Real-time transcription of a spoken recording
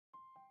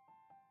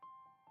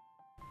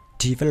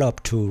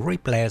Developed to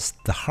replace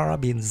the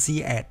Harbin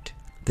Z-8,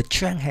 the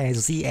Changhe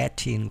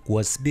Z-18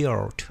 was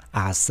built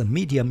as a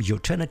medium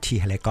utility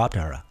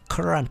helicopter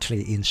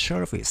currently in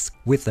service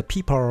with the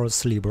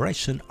People's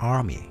Liberation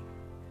Army.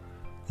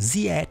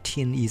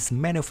 Z-18 is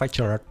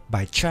manufactured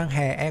by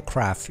Changhe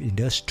Aircraft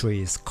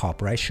Industries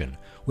Corporation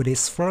with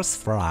its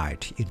first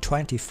flight in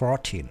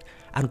 2014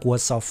 and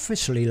was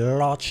officially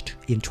launched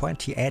in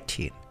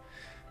 2018.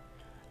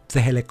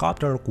 The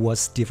helicopter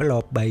was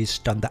developed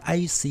based on the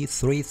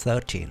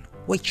AC-313,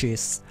 which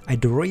is a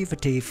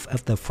derivative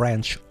of the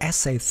French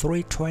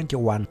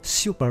SA-321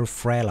 Super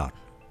Frelon.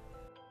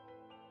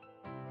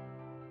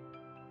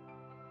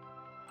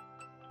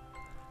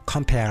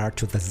 Compared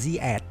to the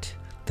Z-8,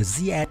 the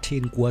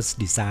Z-18 was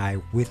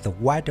designed with a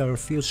wider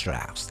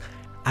fuselage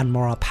and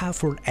more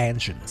powerful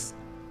engines.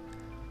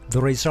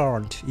 The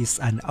result is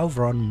an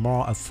overall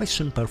more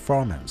efficient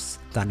performance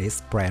than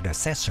its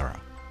predecessor.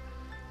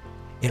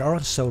 It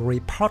also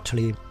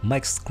reportedly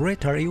makes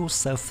greater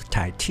use of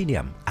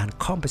titanium and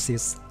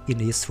composites in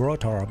its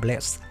rotor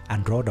blades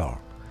and rotor,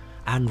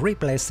 and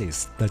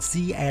replaces the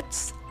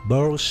Z-8's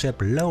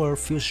bowl-shaped lower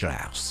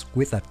fuselage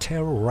with a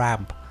tail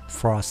ramp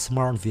for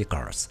small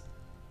vehicles.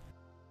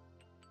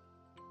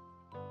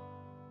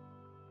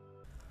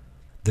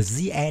 The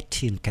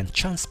Z-18 can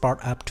transport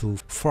up to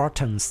 4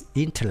 tons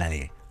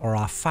internally or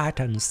 5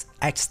 tons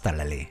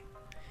externally.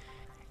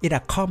 It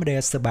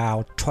accommodates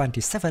about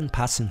 27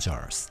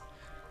 passengers.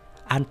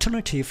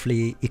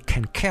 Alternatively, it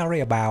can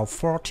carry about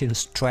 14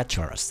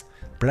 stretchers,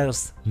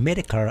 plus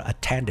medical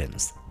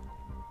attendants.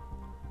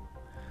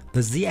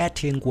 The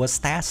Z-18 was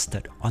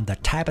tested on the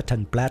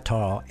Tibetan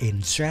Plateau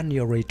in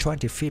January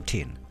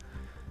 2015.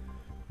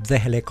 The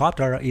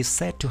helicopter is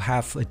said to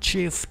have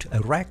achieved a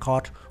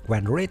record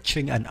when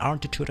reaching an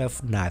altitude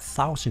of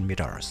 9,000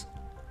 meters.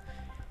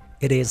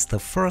 It is the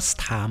first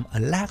time a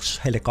large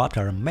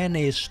helicopter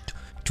managed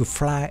to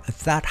fly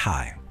that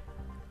high.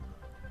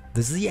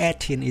 The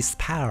Z-18 is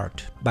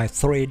powered by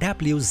 3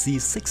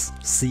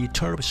 WZ-6C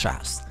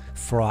turbojets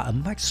for a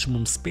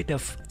maximum speed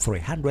of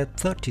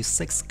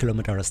 336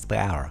 km per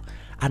hour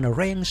and a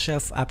range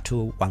of up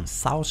to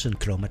 1,000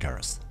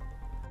 km.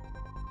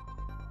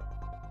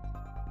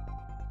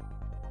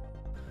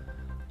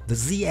 The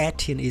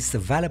Z-18 is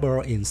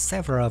available in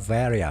several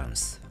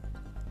variants.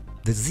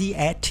 The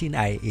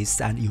Z-18A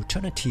is an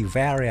utility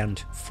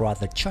variant for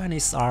the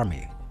Chinese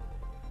Army.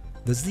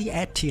 The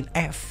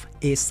Z-18F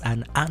is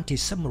an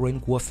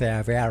anti-submarine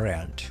warfare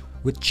variant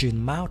with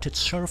gin-mounted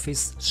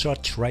surface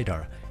search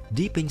radar,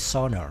 deep-in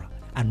sonar,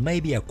 and may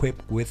be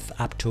equipped with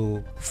up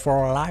to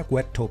 4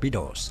 lightweight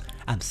torpedoes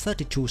and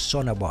 32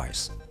 sonar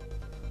buoys.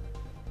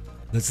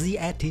 The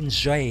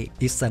Z-18J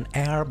is an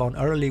airborne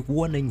early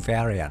warning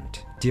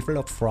variant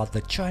developed for the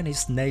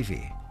Chinese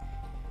Navy.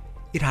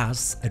 It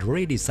has a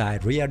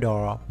redesigned rear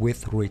door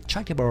with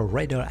retractable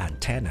radar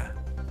antenna.